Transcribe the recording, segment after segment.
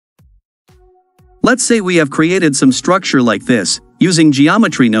Let's say we have created some structure like this, using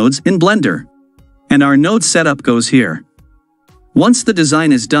geometry nodes in Blender. And our node setup goes here. Once the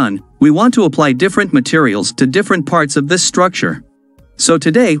design is done, we want to apply different materials to different parts of this structure. So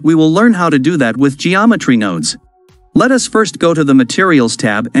today we will learn how to do that with geometry nodes. Let us first go to the Materials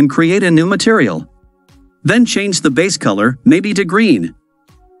tab and create a new material. Then change the base color, maybe to green.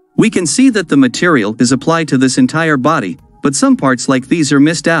 We can see that the material is applied to this entire body, but some parts like these are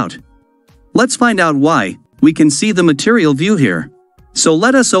missed out. Let's find out why. We can see the material view here. So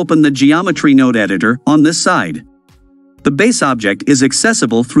let us open the geometry node editor on this side. The base object is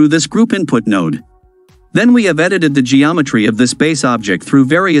accessible through this group input node. Then we have edited the geometry of this base object through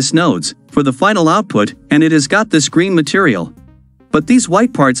various nodes for the final output, and it has got this green material. But these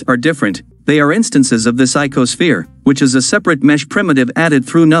white parts are different. They are instances of this icosphere, which is a separate mesh primitive added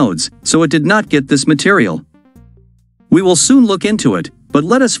through nodes, so it did not get this material. We will soon look into it, but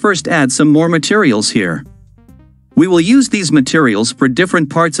let us first add some more materials here. We will use these materials for different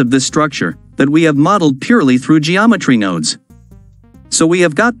parts of this structure that we have modeled purely through geometry nodes. So we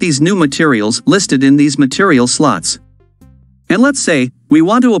have got these new materials listed in these material slots. And let's say we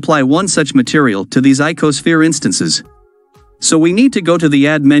want to apply one such material to these icosphere instances. So we need to go to the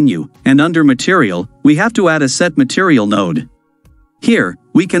Add menu, and under Material, we have to add a Set Material node. Here,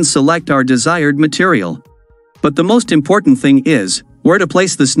 we can select our desired material. But the most important thing is where to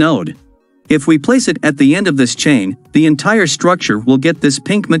place this node. If we place it at the end of this chain, the entire structure will get this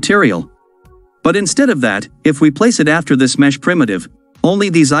pink material. But instead of that, if we place it after this mesh primitive, only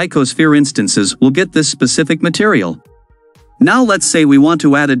these icosphere instances will get this specific material. Now let's say we want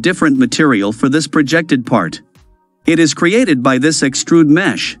to add a different material for this projected part. It is created by this extrude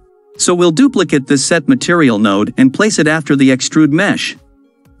mesh. So we'll duplicate this set material node and place it after the extrude mesh.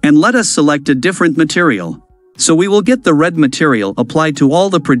 And let us select a different material. So we will get the red material applied to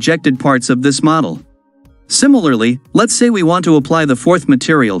all the projected parts of this model. Similarly, let's say we want to apply the fourth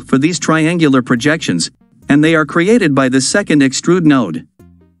material for these triangular projections, and they are created by the second extrude node.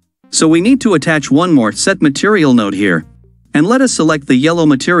 So we need to attach one more set material node here, and let us select the yellow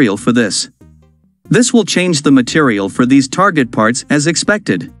material for this. This will change the material for these target parts as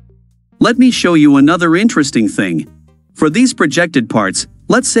expected. Let me show you another interesting thing. For these projected parts,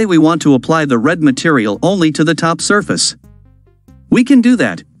 let's say we want to apply the red material only to the top surface. We can do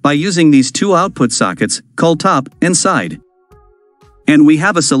that by using these two output sockets called top and side. And we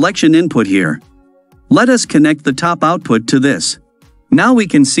have a selection input here. Let us connect the top output to this. Now we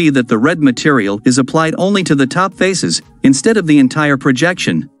can see that the red material is applied only to the top faces instead of the entire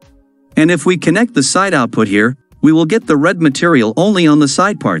projection. And if we connect the side output here, we will get the red material only on the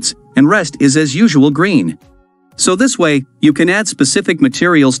side parts, and rest is as usual green. So this way, you can add specific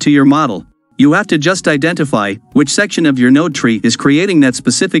materials to your model. You have to just identify which section of your node tree is creating that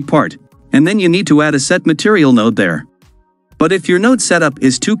specific part, and then you need to add a set material node there. But if your node setup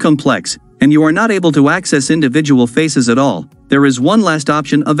is too complex, and you are not able to access individual faces at all, there is one last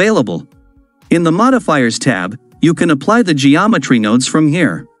option available. In the Modifiers tab, you can apply the geometry nodes from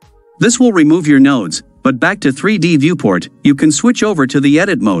here. This will remove your nodes, but back to 3D viewport, you can switch over to the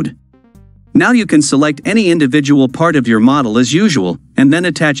Edit mode. Now you can select any individual part of your model as usual, and then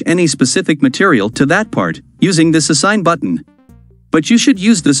attach any specific material to that part, using this Assign button. But you should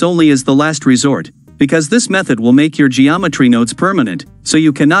use this only as the last resort, because this method will make your geometry nodes permanent, so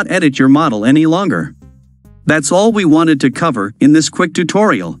you cannot edit your model any longer. That's all we wanted to cover in this quick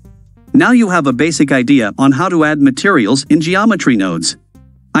tutorial. Now you have a basic idea on how to add materials in geometry nodes.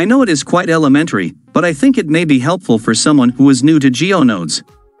 I know it is quite elementary, but I think it may be helpful for someone who is new to GeoNodes.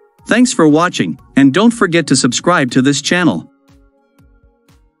 Thanks for watching, and don't forget to subscribe to this channel.